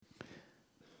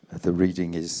The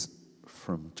reading is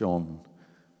from John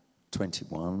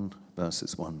 21,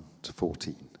 verses 1 to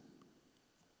 14.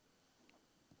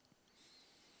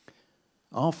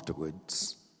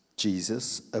 Afterwards,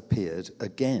 Jesus appeared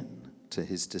again to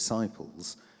his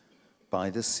disciples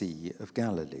by the Sea of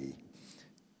Galilee.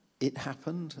 It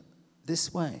happened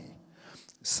this way.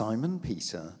 Simon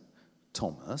Peter,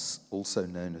 Thomas, also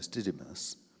known as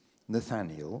Didymus,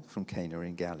 Nathanael from Cana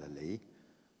in Galilee,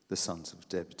 the sons of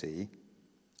Zebedee,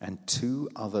 and 2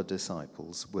 other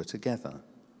disciples were together.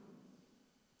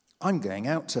 "I'm going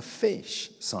out to fish,"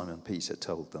 Simon Peter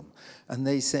told them. And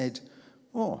they said,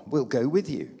 "Oh, we'll go with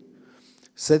you."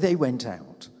 So they went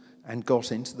out and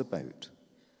got into the boat.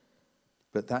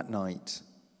 But that night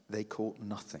they caught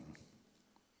nothing.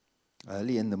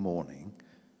 Early in the morning,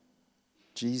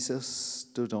 Jesus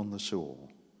stood on the shore.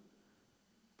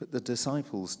 But the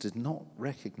disciples did not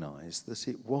recognize that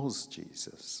it was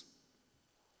Jesus.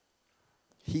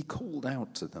 He called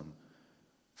out to them,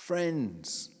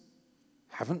 "Friends,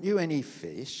 haven't you any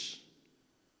fish?"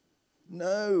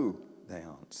 "No," they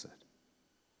answered.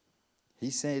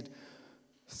 He said,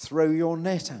 "Throw your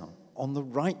net out on the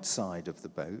right side of the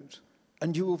boat,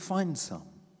 and you will find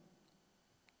some."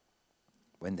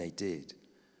 When they did,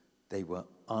 they were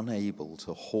unable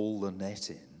to haul the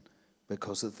net in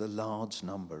because of the large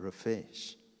number of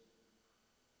fish.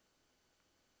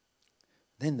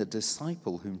 Then the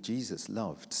disciple whom Jesus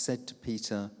loved said to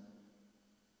Peter,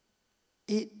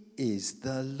 "It is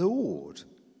the Lord."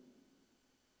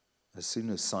 As soon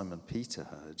as Simon Peter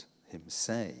heard him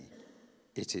say,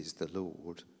 "It is the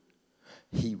Lord,"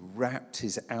 he wrapped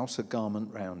his outer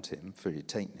garment round him, for he had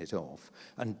taken it off,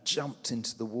 and jumped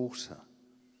into the water.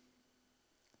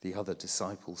 The other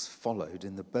disciples followed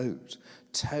in the boat,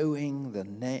 towing the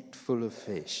net full of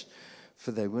fish,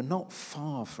 for they were not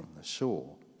far from the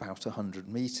shore, about 100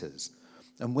 meters.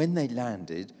 And when they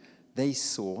landed, they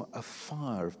saw a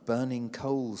fire of burning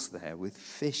coals there with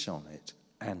fish on it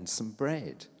and some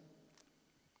bread.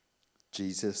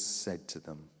 Jesus said to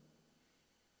them,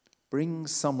 "Bring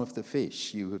some of the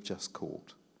fish you have just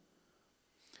caught."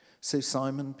 So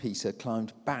Simon Peter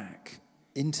climbed back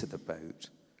into the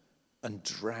boat and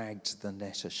dragged the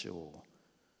net ashore.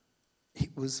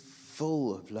 It was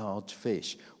full of large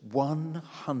fish,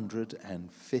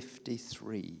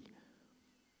 153.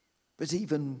 But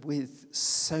even with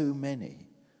so many,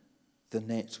 the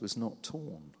net was not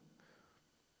torn.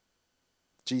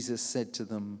 Jesus said to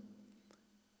them,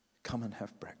 "Come and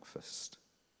have breakfast."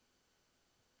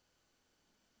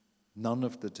 None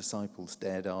of the disciples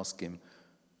dared ask him,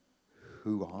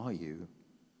 "Who are you?"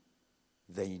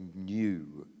 They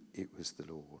knew it was the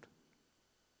Lord.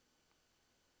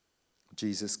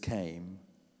 Jesus came,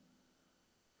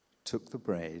 took the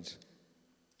bread,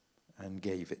 and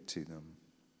gave it to them,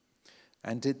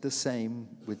 and did the same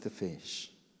with the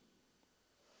fish.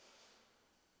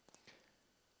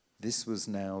 This was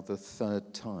now the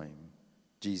 3rd time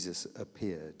Jesus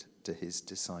appeared to his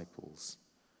disciples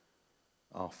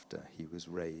after he was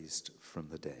raised from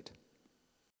the dead.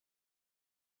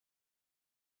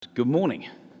 Good morning,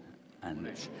 and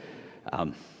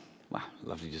wow,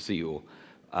 lovely to see you all.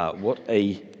 What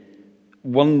a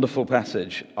wonderful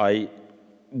passage. I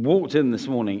walked in this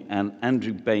morning, and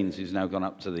Andrew Baines, who's now gone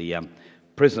up to the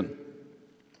prison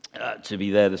to be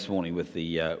there this morning with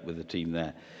the team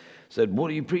there, said,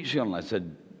 "What are you preaching on?" I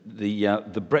said,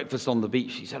 "The breakfast on the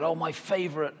beach." He said, "Oh, my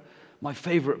favorite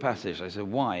passage." I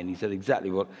said, "Why?" And he said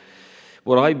exactly what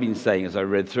I've been saying as I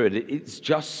read through it. It's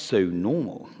just so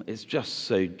normal. It's just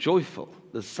so joyful.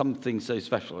 There's something so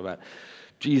special about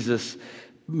Jesus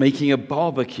making a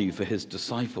barbecue for his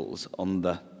disciples on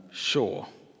the shore.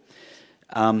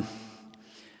 And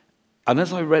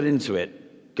as I read into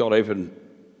it, God opened,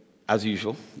 as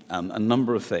usual, a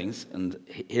number of things, and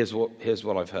here's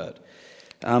what I've heard.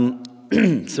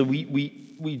 So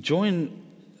we join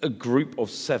a group of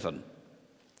 7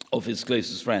 of his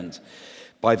closest friends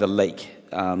by the lake.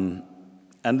 And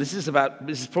this is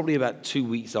probably about 2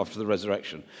 weeks after the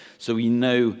resurrection. So we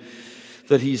know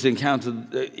that he's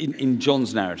encountered, in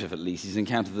John's narrative at least, he's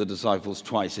encountered the disciples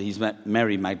twice. So he's met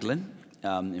Mary Magdalene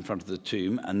in front of the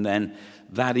tomb, and then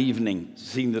that evening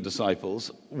seen the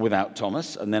disciples without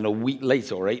Thomas, and then a week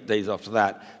later, or 8 days after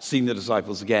that, seen the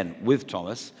disciples again with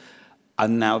Thomas.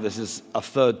 And now this is a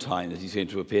 3rd time that he's going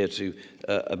to appear to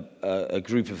a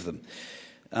group of them.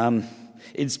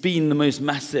 It's been the most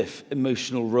massive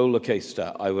emotional roller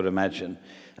coaster, I would imagine,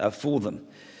 for them.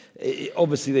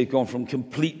 Obviously, they've gone from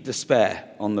complete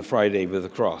despair on the Friday with the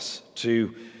cross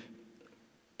to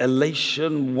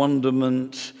elation,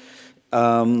 wonderment,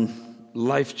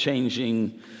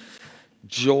 life-changing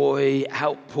joy,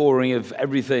 outpouring of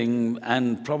everything,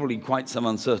 and probably quite some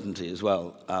uncertainty as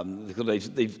well. Because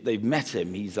they've met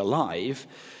him, he's alive,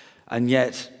 and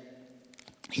yet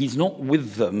he's not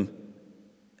with them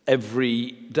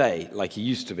every day like he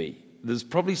used to be. There's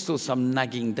probably still some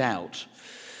nagging doubt.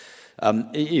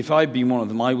 If I'd been one of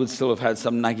them, I would still have had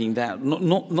some nagging doubt.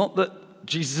 Not that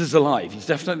Jesus is alive. He's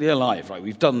definitely alive, right?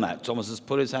 We've done that. Thomas has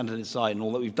put his hand on his side and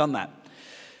all that. We've done that.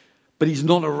 But he's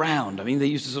not around. I mean, they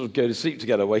used to sort of go to sleep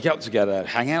together, wake up together,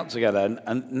 hang out together,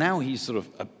 and now he sort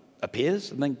of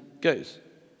appears and then goes,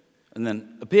 and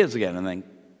then appears again and then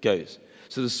goes.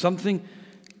 So there's something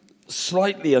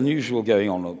slightly unusual going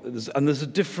on, and there's a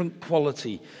different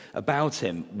quality about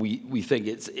him. We think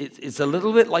it's a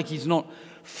little bit like he's not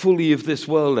fully of this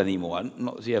world anymore.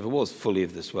 Not that he ever was fully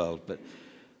of this world, but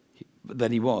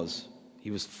then he was. He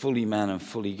was fully man and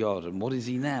fully God. And what is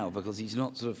he now? Because he's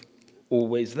not sort of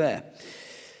always there.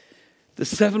 The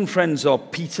 7 friends are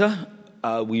Peter,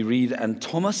 we read, and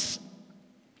Thomas.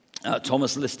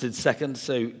 Thomas listed second,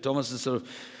 so Thomas has sort of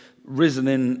risen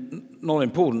in, not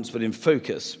importance, but in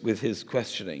focus with his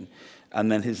questioning,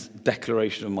 and then his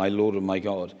declaration of my Lord and my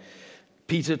God.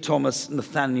 Peter, Thomas,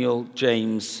 Nathaniel,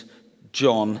 James,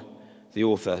 John, the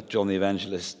author, John the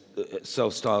evangelist,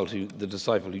 self-styled the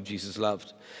disciple who Jesus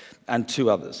loved, and 2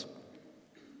 others.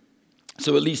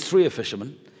 So at least 3 are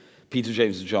fishermen, Peter,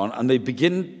 James, and John, and they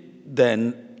begin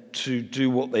then to do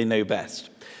what they know best,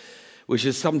 which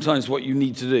is sometimes what you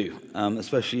need to do,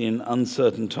 especially in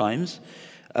uncertain times.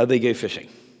 They go fishing.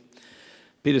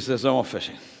 Peter says, I'm off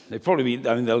fishing.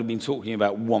 They'll have been talking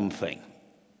about one thing,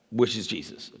 which is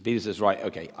Jesus. Peter says, right,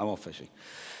 okay, I'm off fishing.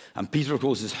 And Peter, of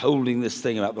course, is holding this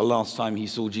thing about the last time he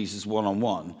saw Jesus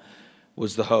one-on-one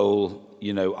was the whole,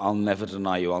 I'll never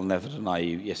deny you, I'll never deny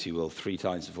you. Yes, you will, 3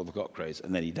 times before the cock crows,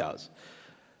 and then he does.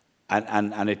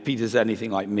 And if Peter's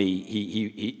anything like me,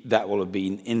 he that will have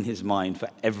been in his mind for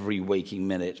every waking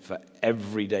minute, for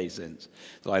every day since.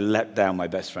 So I let down my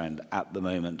best friend at the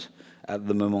moment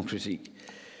critique.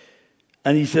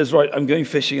 And he says, right, I'm going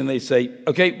fishing. And they say,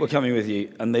 okay, we're coming with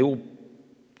you. And they all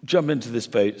jump into this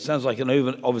boat. It sounds like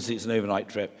obviously it's an overnight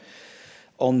trip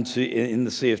in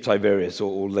the Sea of Tiberias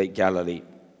or Lake Galilee.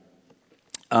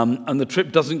 And the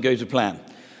trip doesn't go to plan.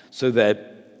 So they're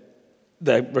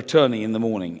returning in the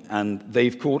morning, and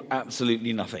they've caught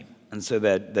absolutely nothing. And so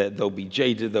they'll be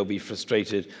jaded, they'll be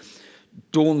frustrated.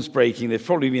 Dawn's breaking, they've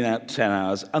probably been out 10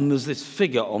 hours, and there's this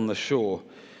figure on the shore,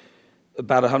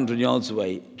 about 100 yards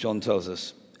away, John tells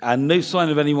us. And no sign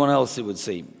of anyone else, it would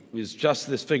seem. It was just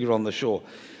this figure on the shore.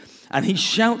 And he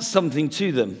shouts something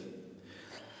to them.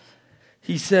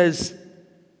 He says,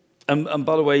 and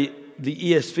by the way, the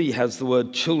ESV has the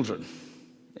word children,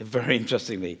 very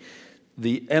interestingly.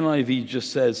 The NIV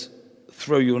just says,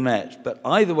 throw your net. But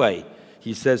either way,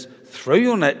 he says, throw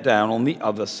your net down on the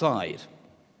other side.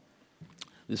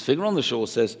 This figure on the shore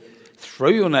says, throw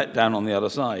your net down on the other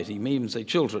side. He may even say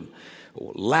children,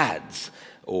 or lads,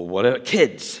 or whatever,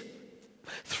 kids.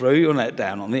 Throw your net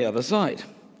down on the other side.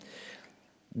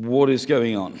 What is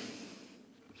going on?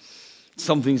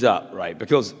 Something's up, right?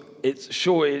 Because it's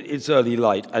early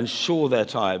light, and sure they're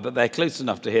tired, but they're close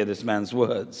enough to hear this man's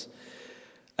words.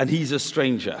 And he's a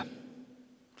stranger.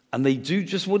 And they do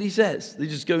just what he says. They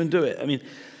just go and do it. I mean,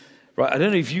 right, I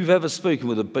don't know if you've ever spoken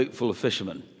with a boat full of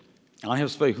fishermen. I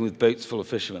have spoken with boats full of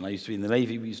fishermen. I used to be in the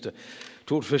Navy. We used to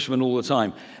talk to fishermen all the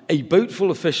time. A boat full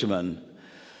of fishermen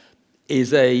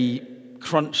is a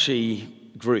crunchy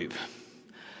group.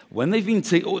 When they've been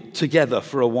together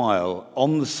for a while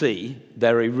on the sea,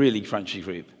 they're a really crunchy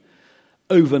group.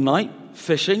 Overnight,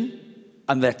 fishing,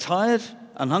 and they're tired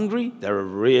and hungry, they're a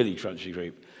really crunchy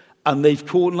group. And they've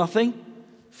caught nothing,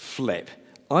 flip.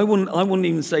 I wouldn't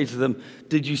even say to them,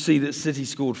 did you see that City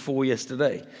scored 4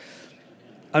 yesterday?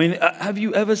 I mean, have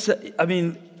you ever said,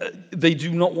 they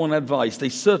do not want advice. They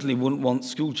certainly wouldn't want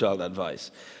schoolchild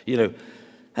advice.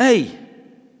 Hey,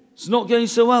 it's not going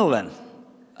so well then.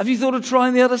 Have you thought of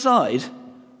trying the other side?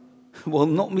 Well,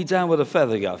 knock me down with a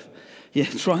feather, Guff. Yeah,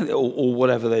 try it, or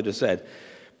whatever they'd have said.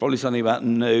 Probably something about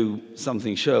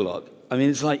something Sherlock. I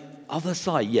mean, it's like, other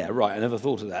side, yeah, right, I never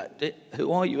thought of that.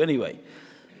 Who are you anyway?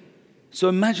 So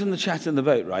imagine the chat in the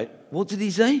boat, right? What did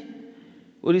he say?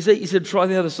 What did he say? He said, try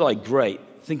the other side. Great.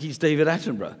 Think he's David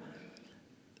Attenborough.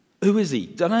 Who is he?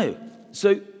 Don't know.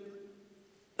 So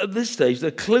at this stage, they're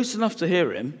close enough to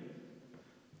hear him,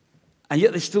 and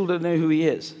yet they still don't know who he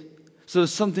is. So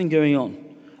there's something going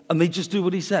on. And they just do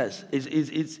what he says.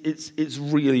 It's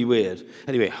really weird.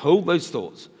 Anyway, hold those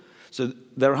thoughts. So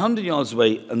they're 100 yards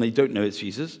away, and they don't know it's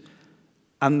Jesus.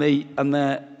 And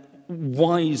they're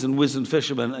wise and wizened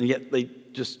fishermen, and yet they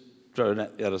just throw a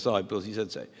net the other side because he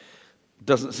said so.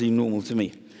 Doesn't seem normal to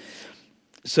me.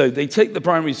 So they take the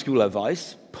primary school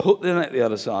advice, put the net at the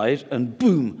other side, and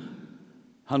boom,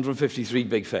 153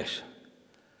 big fish.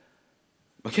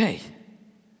 Okay,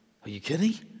 are you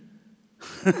kidding?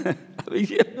 I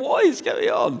mean, what is going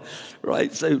on?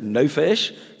 Right, so no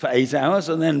fish for 8 hours,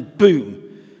 and then boom.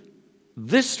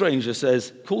 This stranger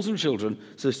says, calls them children,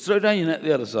 says, throw down your net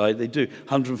the other side. They do,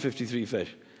 153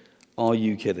 fish. Are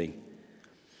you kidding?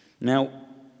 Now,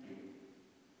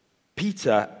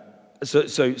 Peter,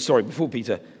 before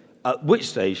Peter, at which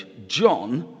stage,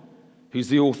 John, who's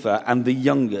the author and the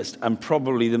youngest and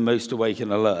probably the most awake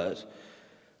and alert,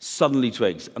 suddenly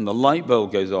twigs, and the light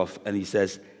bulb goes off, and he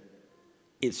says,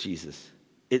 it's Jesus.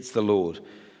 It's the Lord.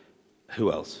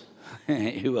 Who else?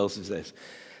 Who else is this?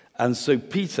 And so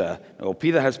Peter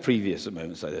has previous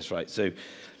moments like this, right? So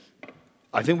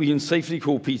I think we can safely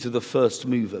call Peter the first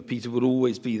mover. Peter would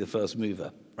always be the first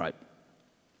mover, right?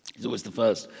 He's always the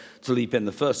first to leap in,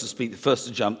 the first to speak, the first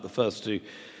to jump, the first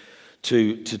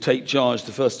to take charge,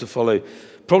 the first to follow.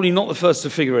 Probably not the first to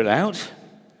figure it out,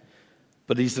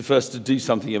 but he's the first to do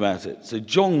something about it. So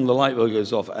John, the light bulb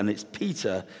goes off, and it's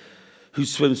Peter who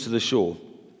swims to the shore.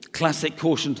 Classic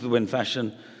caution to the wind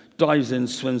fashion, dives in,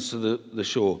 swims to the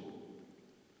shore.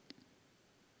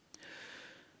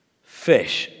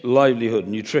 Fish, livelihood,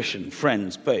 nutrition,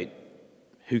 friends, boat.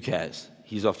 Who cares?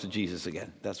 He's off to Jesus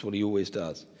again. That's what he always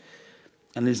does.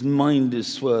 And his mind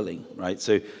is swirling, right?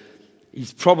 So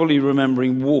he's probably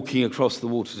remembering walking across the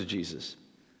water to Jesus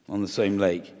on the same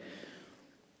lake.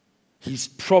 He's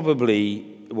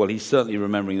certainly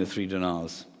remembering the 3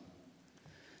 dinars.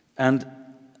 And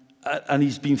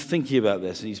he's been thinking about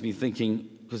this, and he's been thinking,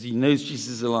 because he knows Jesus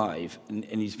is alive, and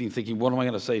he's been thinking, what am I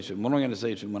going to say to him? What am I going to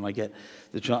say to him when I get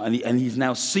the chance? And he's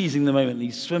now seizing the moment, and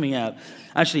he's swimming out.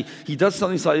 Actually, he does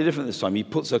something slightly different this time. He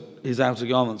puts his outer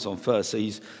garments on first, so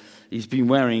he's been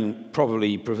wearing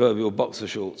probably proverbial boxer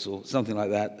shorts or something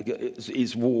like that.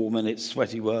 It's warm and it's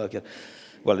sweaty work.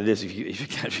 Well, it is if you're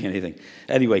catching anything.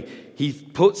 Anyway, he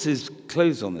puts his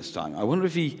clothes on this time. I wonder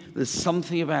if there's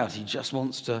something about he just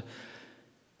wants to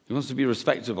be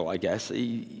respectable, I guess.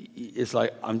 It's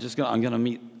like, I'm going to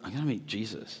meet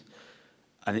Jesus.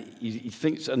 And he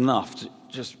thinks enough to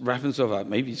just wrap himself up.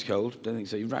 Maybe he's cold, don't think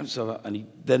so. He wraps himself up, and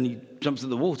then he jumps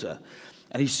in the water.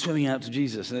 And he's swimming out to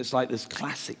Jesus. And it's like this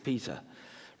classic Peter,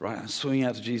 right? I'm swimming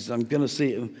out to Jesus. I'm going to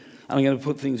see him, and I'm going to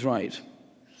put things right.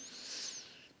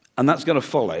 And that's going to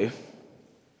follow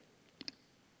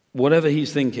whatever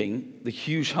he's thinking, the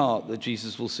huge heart that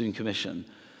Jesus will soon commission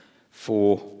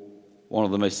for one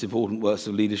of the most important works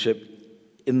of leadership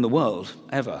in the world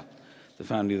ever, the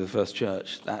founding of the first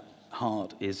church. That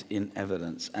heart is in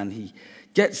evidence. And he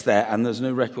gets there, and there's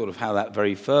no record of how that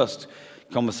very first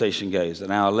conversation goes. An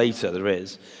hour later there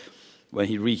is, when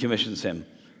he recommissions him.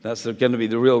 That's going to be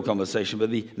the real conversation.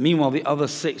 But meanwhile, the other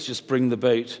 6 just bring the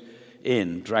boat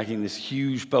in, dragging this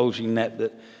huge bulging net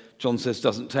that John says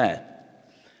doesn't tear.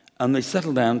 And they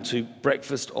settle down to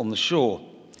breakfast on the shore.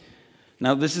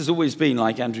 Now, this has always been,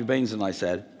 like Andrew Baines and I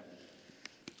said,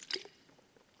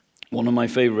 one of my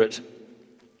favorite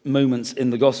moments in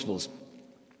the Gospels.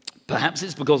 Perhaps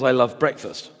it's because I love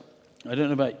breakfast. I don't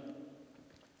know about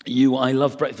you, I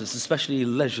love breakfast, especially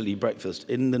leisurely breakfast.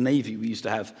 In the Navy, we used to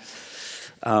have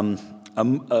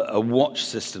a watch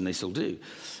system, they still do.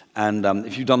 And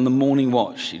if you'd done the morning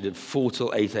watch, you did 4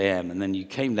 till 8 a.m., and then you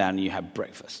came down and you had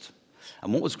breakfast.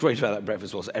 And what was great about that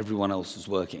breakfast was everyone else was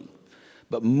working.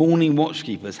 But morning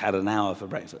watchkeepers had an hour for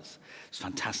breakfast. It's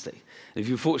fantastic. And if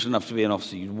you were fortunate enough to be an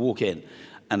officer, you'd walk in,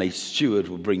 and a steward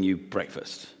would bring you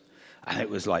breakfast. And it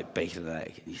was like bacon and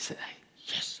egg. And you said, hey,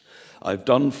 yes, I've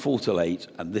done 4 till 8,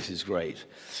 and this is great.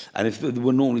 And if there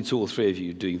were normally 2 or 3 of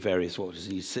you doing various watches,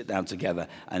 and you sit down together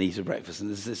and eat a breakfast, and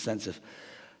there's this sense of,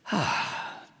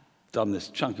 done this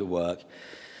chunk of work,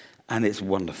 and it's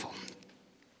wonderful.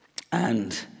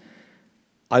 And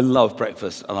I love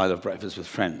breakfast, and I love breakfast with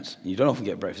friends. You don't often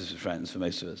get breakfast with friends for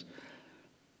most of us.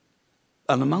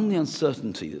 And among the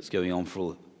uncertainty that's going on for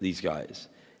all these guys,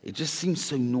 it just seems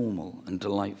so normal and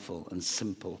delightful and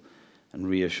simple and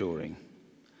reassuring.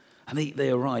 And they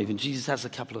arrive, and Jesus has a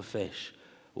couple of fish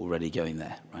already going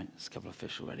there, right? There's a couple of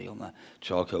fish already on the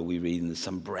charcoal we read, and there's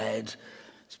some bread.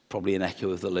 It's probably an echo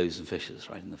of the loaves and fishes,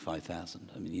 right, in the 5,000.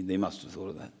 I mean, they must have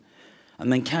thought of that.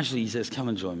 And then casually he says, come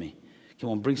and join me. Come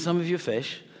on, bring some of your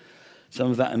fish, some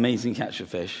of that amazing catch of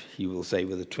fish, he will say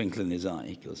with a twinkle in his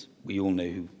eye, because we all know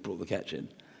who brought the catch in.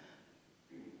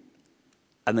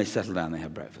 And they settle down, they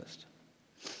have breakfast.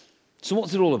 So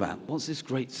what's it all about? What's this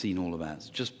great scene all about? It's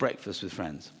just breakfast with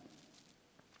friends.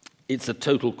 It's a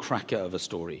total cracker of a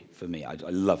story for me. I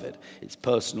love it. It's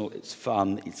personal, it's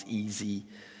fun, it's easy.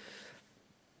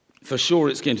 For sure,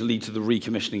 it's going to lead to the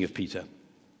recommissioning of Peter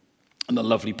and a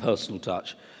lovely personal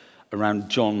touch around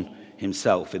John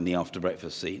himself in the after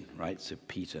breakfast scene, right? So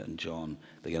Peter and John,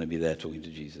 they're going to be there talking to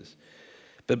Jesus.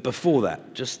 But before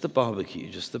that, just the barbecue,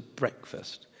 just the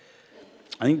breakfast.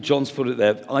 I think John's put it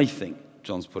there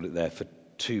for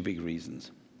two big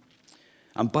reasons.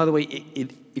 And by the way,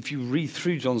 if you read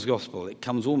through John's gospel, it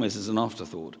comes almost as an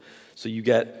afterthought. So you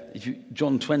get,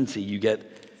 John 20, you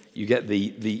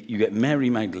get Mary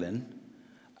Magdalene,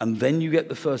 and then you get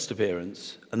the first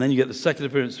appearance, and then you get the second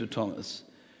appearance with Thomas,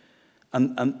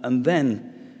 and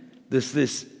then there's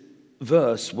this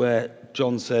verse where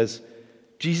John says,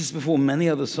 Jesus performed many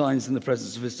other signs in the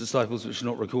presence of his disciples which are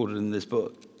not recorded in this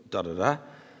book,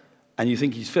 and you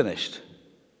think he's finished.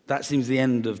 That seems the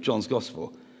end of John's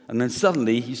gospel. And then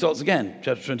suddenly he starts again,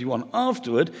 chapter 21.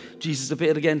 Afterward, Jesus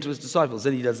appeared again to his disciples.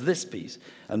 Then he does this piece.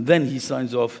 And then he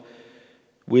signs off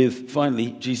with,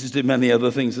 finally, Jesus did many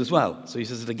other things as well. So he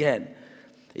says it again.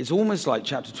 It's almost like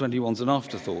chapter 21's an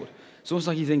afterthought. It's almost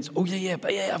like he thinks, but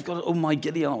I've got, my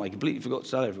giddy arm, I completely forgot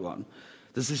to tell everyone.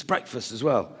 There's this breakfast as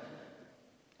well.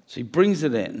 So he brings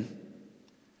it in.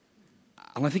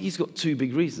 And I think he's got two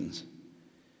big reasons.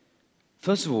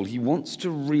 First of all, he wants to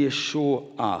reassure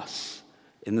us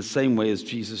in the same way as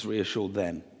Jesus reassured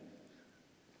them.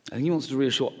 I think he wants to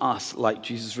reassure us like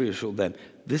Jesus reassured them.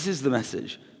 This is the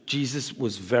message. Jesus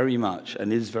was very much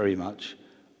and is very much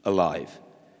alive.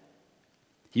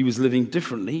 He was living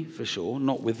differently, for sure,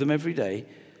 not with them every day,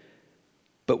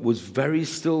 but was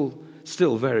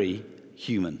still very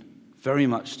human, very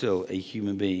much still a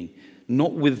human being.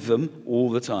 Not with them all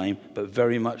the time, but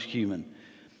very much human.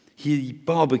 He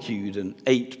barbecued and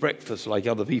ate breakfast like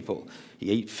other people.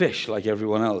 He ate fish like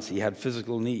everyone else. He had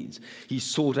physical needs. He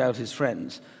sought out his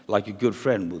friends like a good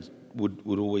friend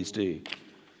would always do.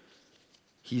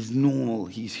 He's normal.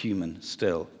 He's human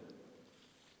still.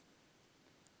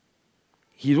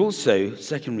 He'd also,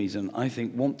 second reason, I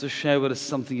think, want to share with us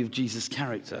something of Jesus'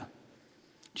 character.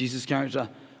 Jesus' character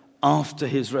after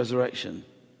his resurrection.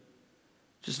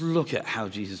 Just look at how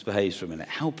Jesus behaves for a minute.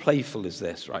 How playful is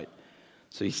this, right?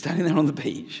 So he's standing there on the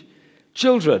beach.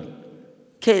 Children,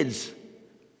 kids,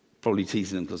 probably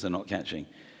teasing them because they're not catching.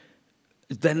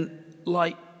 Then,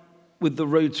 like with the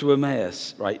road to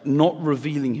Emmaus, right, not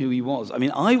revealing who he was. I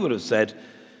mean, I would have said,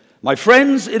 my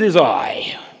friends, it is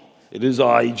I. It is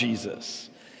I, Jesus.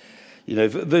 You know,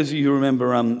 for those of you who remember,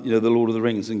 the Lord of the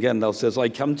Rings, and Gandalf says, I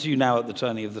come to you now at the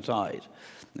turning of the tide.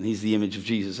 And he's the image of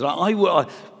Jesus. And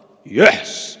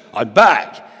yes, I'm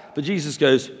back. But Jesus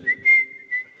goes,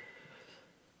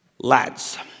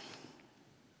 lads,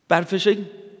 bad fishing?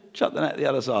 Chuck the net the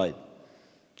other side.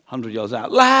 100 yards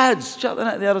out. Lads, chuck the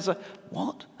net the other side.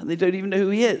 What? And they don't even know who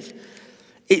he is.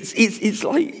 It's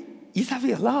like he's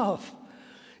having a laugh.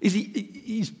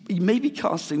 He may be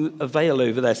casting a veil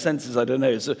over their senses, I don't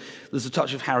know. There's a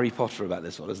touch of Harry Potter about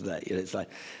this one, isn't there? You know, it's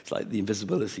like the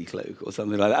invisibility cloak or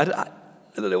something like that.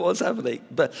 I don't know what's happening,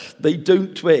 but they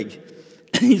don't twig.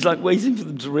 He's like waiting for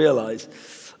them to realize,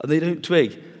 and they don't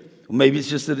twig. Or maybe it's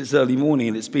just that it's early morning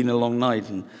and it's been a long night,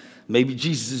 and maybe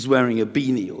Jesus is wearing a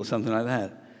beanie or something like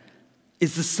that.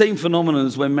 It's the same phenomenon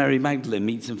as when Mary Magdalene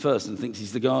meets him first and thinks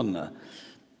he's the gardener.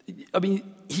 I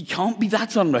mean, he can't be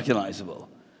that unrecognizable,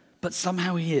 but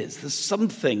somehow he is. There's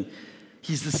something.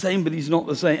 He's the same, but he's not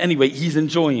the same. Anyway, he's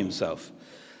enjoying himself.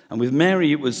 And with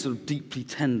Mary, it was sort of deeply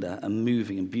tender and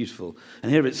moving and beautiful.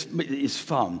 And here it's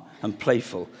fun and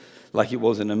playful, like it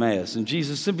was in Emmaus. And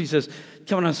Jesus simply says,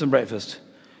 come and have some breakfast.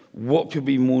 What could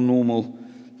be more normal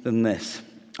than this?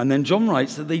 And then John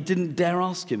writes that they didn't dare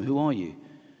ask him, who are you?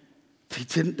 They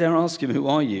didn't dare ask him, who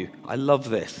are you? I love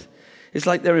this. It's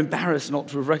like they're embarrassed not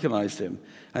to have recognized him.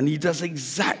 And he does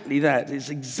exactly that. It's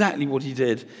exactly what he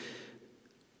did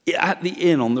at the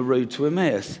inn on the road to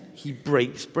Emmaus. He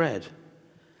breaks bread.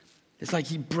 It's like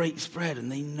he breaks bread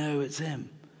and they know it's him.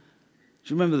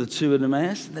 Do you remember the two at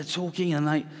Emmaus? They're talking and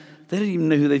they don't even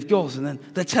know who they've got. And then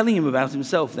they're telling him about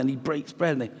himself. Then he breaks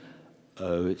bread and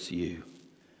oh, it's you.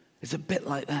 It's a bit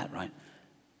like that, right?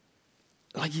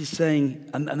 Like he's saying,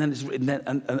 and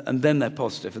then they're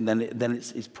positive, and then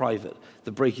it's private.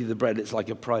 The breaking of the bread, it's like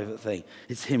a private thing.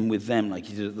 It's him with them, like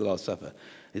he did at the Last Supper.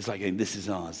 It's like going, this is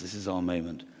ours. This is our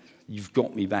moment. You've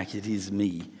got me back. It is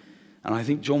me. And I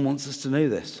think John wants us to know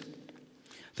this.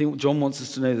 I think John wants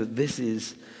us to know that this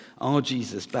is our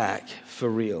Jesus back for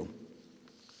real.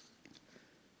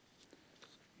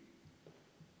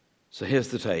 So here's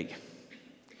the take.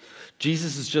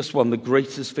 Jesus has just won the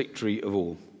greatest victory of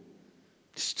all.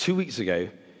 Just 3 weeks ago,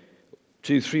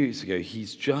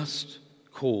 he's just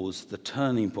caused the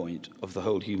turning point of the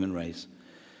whole human race.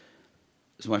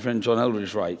 As my friend John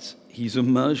Eldridge writes, he's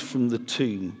emerged from the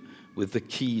tomb with the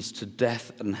keys to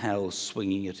death and hell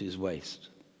swinging at his waist.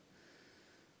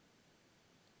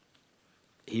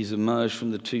 He's emerged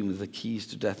from the tomb with the keys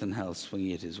to death and hell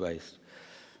swinging at his waist.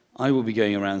 I will be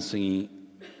going around singing,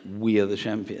 "We are the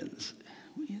champions."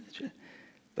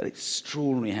 But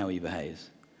extraordinary how he behaves.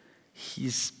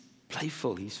 He's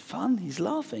playful, he's fun, he's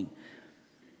laughing.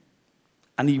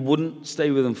 And he wouldn't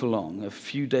stay with them for long. A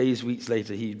few days, weeks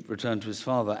later, he returned to his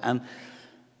father. And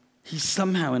he's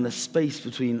somehow in a space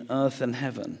between earth and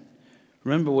heaven.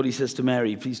 Remember what he says to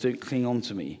Mary, "Please don't cling on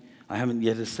to me. I haven't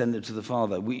yet ascended to the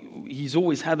Father." He's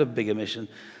always had a bigger mission.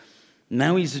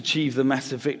 Now he's achieved the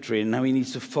massive victory, and now he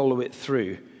needs to follow it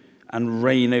through and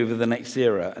reign over the next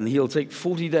era. And he'll take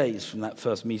 40 days from that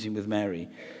first meeting with Mary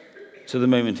to the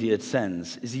moment he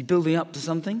ascends. Is he building up to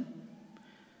something?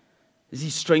 Is he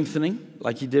strengthening,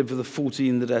 like he did for the 40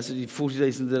 in the desert? He had 40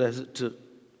 days in the desert to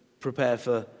prepare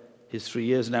for his 3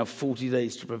 years, now 40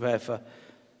 days to prepare for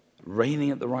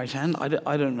reigning at the right hand? I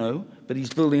don't know, but he's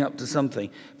building up to something.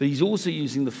 But he's also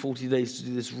using the 40 days to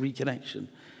do this reconnection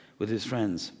with his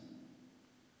friends.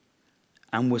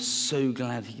 And we're so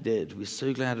glad he did. We're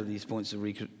so glad of these points of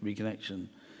reconnection.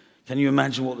 Can you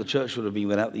imagine what the church would have been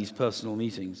without these personal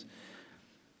meetings?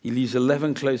 He leaves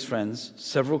 11 close friends,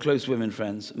 several close women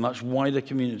friends, a much wider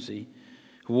community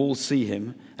who all see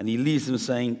him, and he leaves them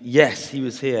saying, "Yes, he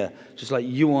was here, just like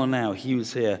you are now. He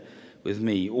was here with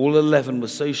me." All 11 were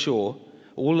so sure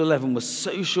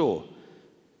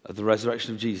of the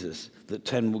resurrection of Jesus that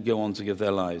 10 would go on to give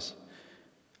their lives,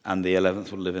 and the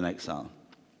 11th would live in exile.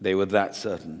 They were that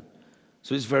certain.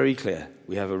 So it's very clear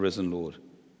we have a risen Lord.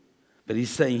 But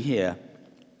he's saying here,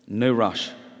 no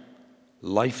rush,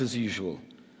 life as usual,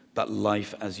 but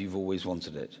life as you've always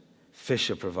wanted it. Fish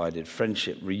are provided,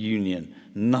 friendship, reunion,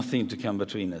 nothing to come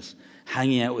between us.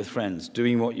 Hanging out with friends,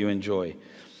 doing what you enjoy.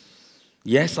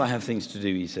 Yes, I have things to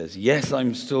do, he says. Yes,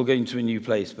 I'm still going to a new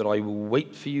place, but I will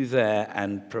wait for you there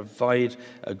and provide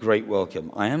a great welcome.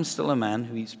 I am still a man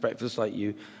who eats breakfast like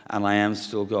you, and I am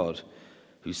still God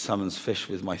who summons fish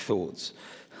with my thoughts.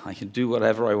 I can do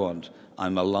whatever I want.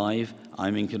 I'm alive,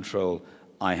 I'm in control,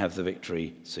 I have the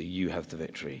victory, so you have the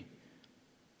victory.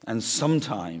 And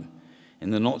sometime in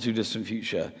the not too distant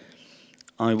future,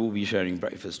 I will be sharing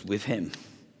breakfast with him,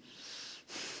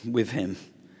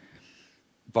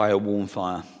 by a warm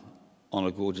fire on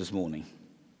a gorgeous morning.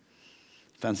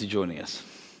 Fancy joining us?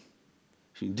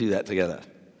 We can do that together.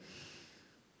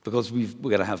 Because we're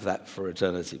going to have that for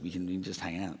eternity. We can just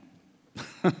hang out.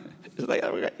 Isn't that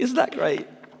great? Isn't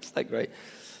that great?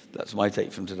 That's my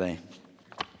take from today.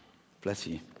 Bless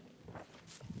you.